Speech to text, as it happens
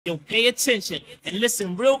Yo, pay attention and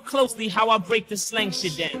listen real closely how I break the slang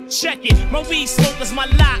shit down. Check it, my weed smoke is my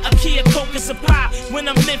lie. A key of coke is a pie. When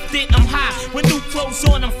I'm lifted, I'm high. With new clothes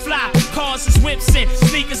on, I'm fly. Cars is whips and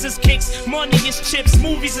sneakers is kicks. Money is chips,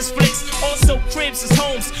 movies is flicks. Also cribs is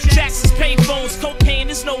homes, jacks is payphones. Cocaine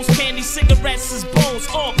is nose candy, cigarettes is bones.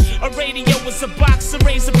 A radio is a box, a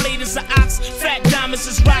razor blade is an ox. Fat diamonds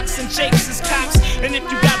is rocks and jakes is cops. And if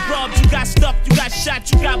you got robbed, you got stuffed, you got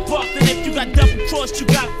shot, you got bucked. And if you got double crossed, you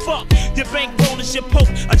got fuck. Your bankroll is your poke,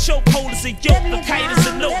 a chokehold is a yoke, a kite is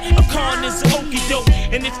a note, a con is an okie doke.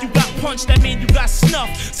 And if you got punched, that mean you got snuff.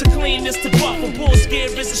 So clean is to buff, a bull scare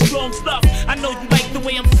is a strong fluff. I know you like the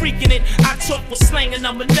way I'm freaking it. I talk with slang and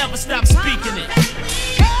I'ma never stop speaking it.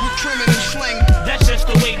 With trimming and slang, that's just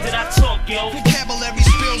the way that I talk, yo. Vocabulary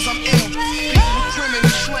spills, I'm ill. With trimming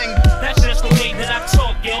and slang, that's just the way that I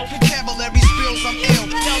talk, yo. Vocabulary spills, I'm ill.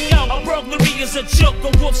 Yo, a burglary is a joke,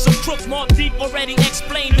 a wolf's a crook. Mark Deep already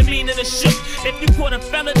explained the meaning of shook. If you caught a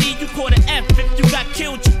felony, you caught an F. If you got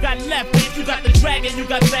killed, you got left. If you got the dragon, you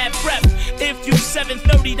got bad breath. If you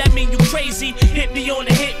 730, that mean you crazy. Hit me on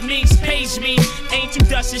the hit means page me. Ain't you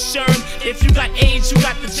dust is sherm. If you got AIDS, you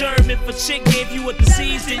got the germ. If a chick gave you a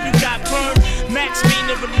disease, then you got burned. Max mean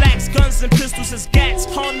to relax. Guns and pistols is gats.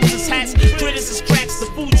 Condoms is hats. Critters is cracks. The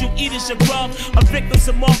food you eat is your grub. A victim's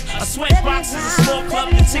a mark. A sweatbox is a small club.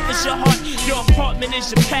 The ticket's your heart. Your apartment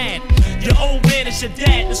is your pad. Your old man is your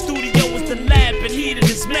dad. The studio is the lab, and heated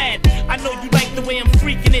is mad. I know you like the way I'm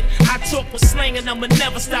freaking it. I talk with slang and I'ma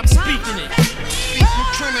never stop speaking it. Speak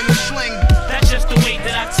with trimming and slang, that's just the way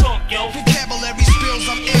that I talk, yo. Vocabulary spills,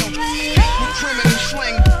 I'm ill. Speak with trimming and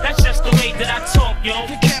slang, that's just the way that I talk, yo.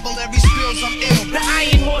 Vocabulary spills, I'm ill. The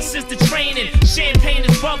iron horse is the training, champagne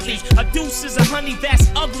is bubbly. A deuce is a honey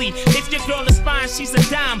that's ugly. If your girl is fine, she's a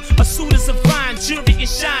dime. A suit is a fine, jewelry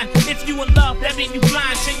is shine. If you in love, that mean you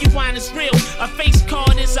blind. Genuine is real. A face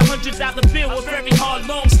card is $100 bill. A very hard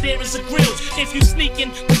long stare is a grill. If you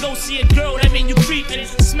sneaking to go see a girl, that mean you creeping.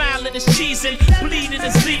 Smiling is cheesing, bleeding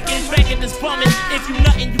is leaking, begging is bumming. If you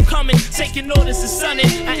nothing, you coming. Taking orders is sunning.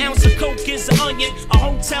 An ounce of coke is an onion. A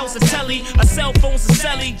hotel's a telly. A cell phone's a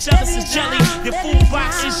celly. Jealous is jelly. Your food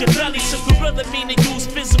box is your belly. So gorilla mean to use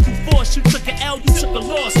physical force. You took an L, you took a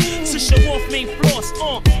loss. To show off mean floss.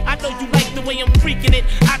 I know you like the way I'm freaking it.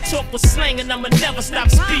 I talk with slang and I'ma never stop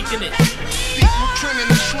speaking it. Speak with trimming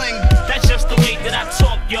and slang, that's just the way that I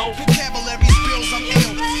talk, yo. Vocabulary